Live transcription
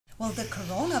Will the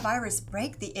coronavirus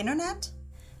break the internet?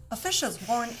 Officials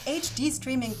warn HD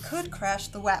streaming could crash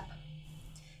the web.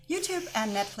 YouTube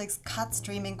and Netflix cut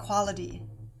streaming quality.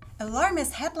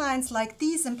 Alarmist headlines like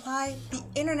these imply the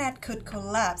internet could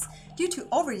collapse due to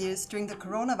overuse during the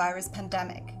coronavirus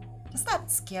pandemic. Does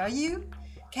that scare you?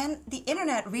 Can the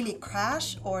internet really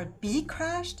crash or be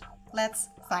crashed? Let's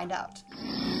find out.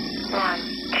 1,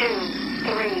 2,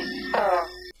 3, 4.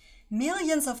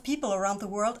 Millions of people around the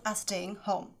world are staying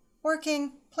home,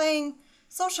 working, playing,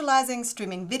 socializing,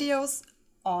 streaming videos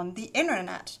on the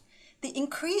internet. The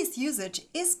increased usage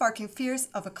is sparking fears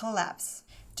of a collapse.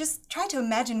 Just try to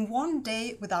imagine one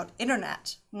day without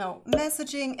internet. No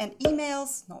messaging and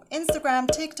emails, no Instagram,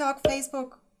 TikTok,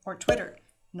 Facebook, or Twitter.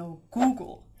 No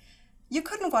Google. You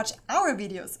couldn't watch our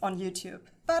videos on YouTube,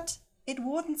 but it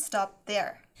wouldn't stop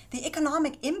there. The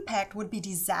economic impact would be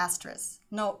disastrous.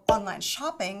 No online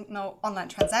shopping, no online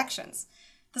transactions.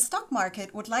 The stock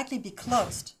market would likely be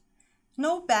closed.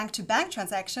 No bank-to-bank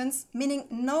transactions, meaning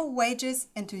no wages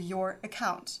into your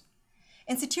account.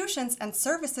 Institutions and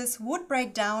services would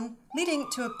break down, leading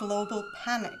to a global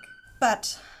panic.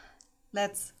 But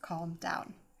let's calm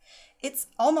down. It's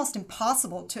almost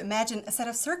impossible to imagine a set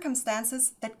of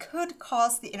circumstances that could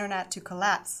cause the internet to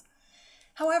collapse.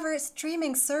 However,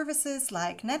 streaming services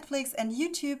like Netflix and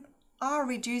YouTube are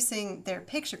reducing their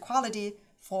picture quality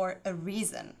for a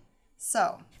reason.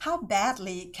 So, how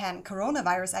badly can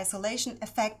coronavirus isolation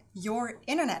affect your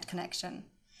internet connection?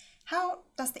 How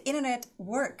does the internet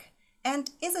work?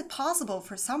 And is it possible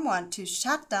for someone to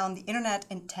shut down the internet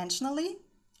intentionally?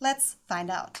 Let's find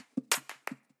out.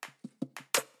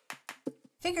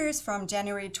 Figures from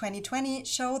January 2020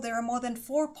 show there are more than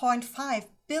 4.5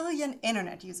 billion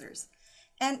internet users.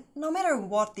 And no matter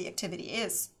what the activity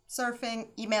is, surfing,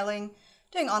 emailing,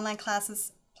 doing online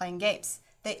classes, playing games,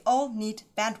 they all need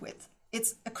bandwidth.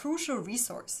 It's a crucial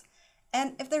resource.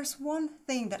 And if there's one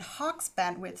thing that hogs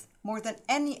bandwidth more than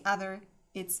any other,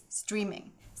 it's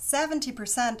streaming.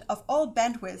 70% of all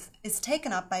bandwidth is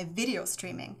taken up by video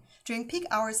streaming during peak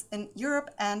hours in Europe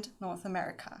and North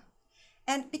America.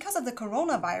 And because of the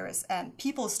coronavirus and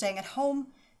people staying at home,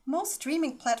 most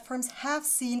streaming platforms have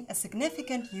seen a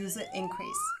significant user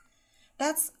increase.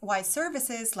 That's why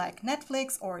services like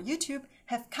Netflix or YouTube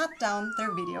have cut down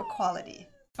their video quality.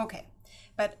 Okay,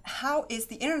 but how is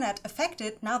the internet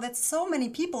affected now that so many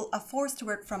people are forced to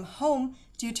work from home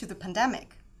due to the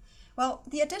pandemic? Well,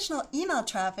 the additional email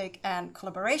traffic and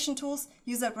collaboration tools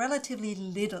use up relatively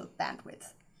little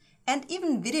bandwidth. And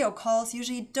even video calls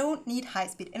usually don't need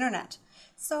high-speed internet.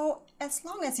 So as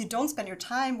long as you don't spend your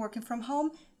time working from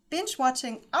home, binge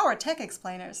watching our tech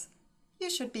explainers, you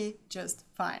should be just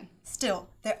fine. Still,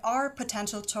 there are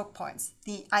potential choke points,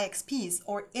 the IXPs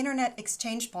or Internet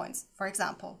Exchange Points, for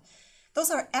example. Those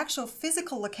are actual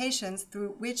physical locations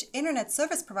through which internet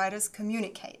service providers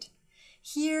communicate.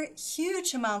 Here,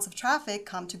 huge amounts of traffic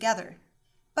come together.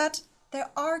 But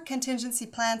there are contingency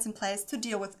plans in place to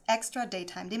deal with extra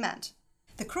daytime demand.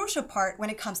 The crucial part when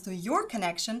it comes to your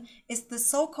connection is the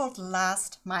so-called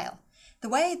last mile, the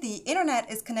way the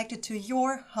internet is connected to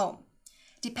your home.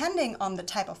 Depending on the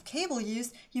type of cable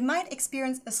used, you might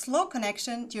experience a slow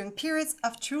connection during periods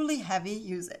of truly heavy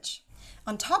usage.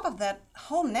 On top of that,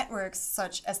 home networks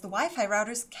such as the Wi-Fi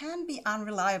routers can be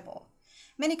unreliable.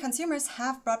 Many consumers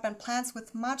have broadband plans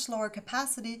with much lower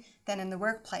capacity than in the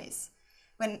workplace.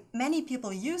 When many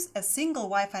people use a single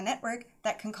Wi-Fi network,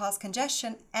 that can cause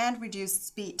congestion and reduced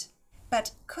speed. But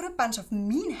could a bunch of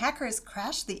mean hackers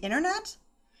crash the internet?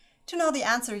 To know the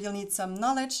answer, you'll need some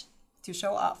knowledge to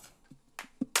show off.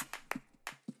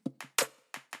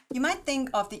 You might think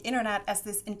of the internet as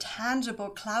this intangible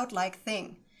cloud-like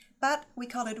thing, but we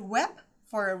call it web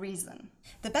for a reason.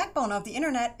 The backbone of the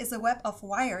internet is a web of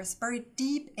wires buried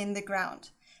deep in the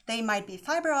ground. They might be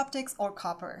fiber optics or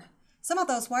copper. Some of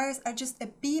those wires are just a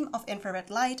beam of infrared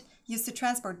light used to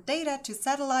transport data to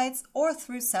satellites or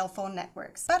through cell phone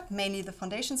networks. But mainly the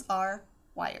foundations are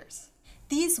wires.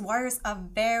 These wires are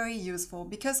very useful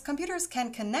because computers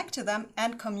can connect to them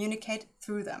and communicate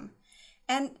through them.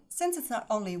 And since it's not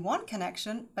only one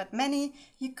connection, but many,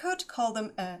 you could call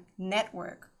them a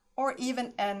network or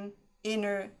even an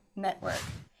inner network.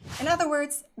 In other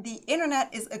words, the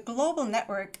internet is a global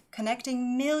network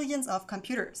connecting millions of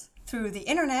computers. Through the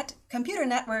internet, computer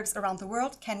networks around the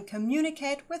world can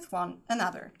communicate with one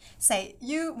another. Say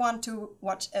you want to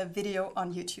watch a video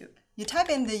on YouTube. You type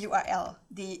in the URL,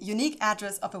 the unique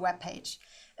address of a web page.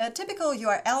 A typical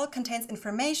URL contains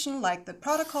information like the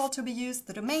protocol to be used,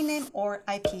 the domain name, or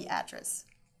IP address.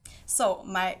 So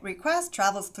my request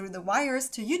travels through the wires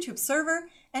to YouTube's server,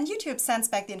 and YouTube sends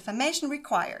back the information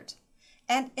required.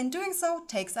 And in doing so,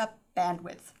 takes up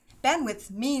bandwidth. Bandwidth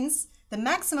means the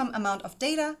maximum amount of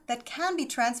data that can be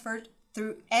transferred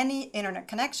through any internet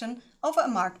connection over a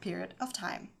marked period of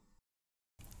time.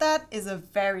 That is a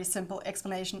very simple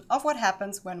explanation of what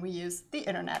happens when we use the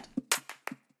internet.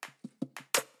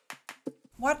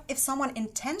 What if someone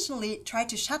intentionally tried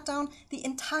to shut down the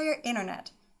entire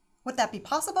internet? Would that be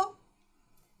possible?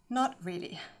 Not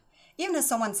really. Even if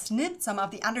someone snipped some of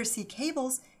the undersea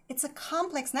cables, it's a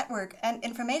complex network and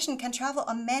information can travel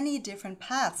on many different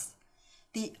paths.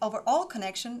 The overall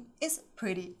connection is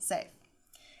pretty safe.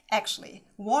 Actually,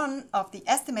 one of the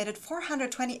estimated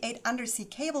 428 undersea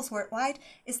cables worldwide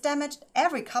is damaged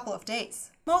every couple of days,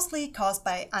 mostly caused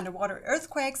by underwater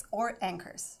earthquakes or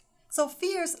anchors. So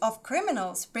fears of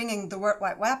criminals bringing the World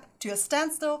Wide Web to a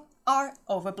standstill are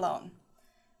overblown.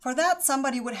 For that,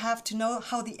 somebody would have to know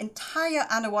how the entire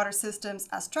underwater systems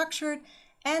are structured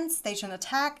and stage an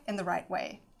attack in the right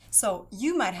way. So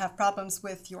you might have problems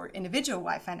with your individual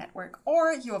Wi-Fi network,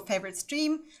 or your favorite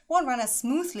stream won't run as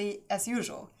smoothly as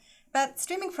usual. But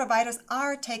streaming providers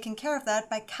are taking care of that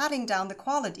by cutting down the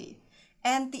quality.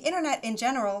 And the internet in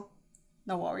general,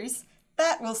 no worries,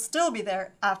 that will still be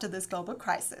there after this global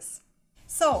crisis.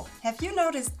 So, have you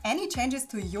noticed any changes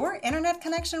to your internet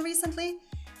connection recently?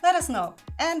 Let us know,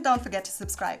 and don't forget to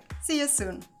subscribe. See you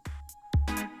soon!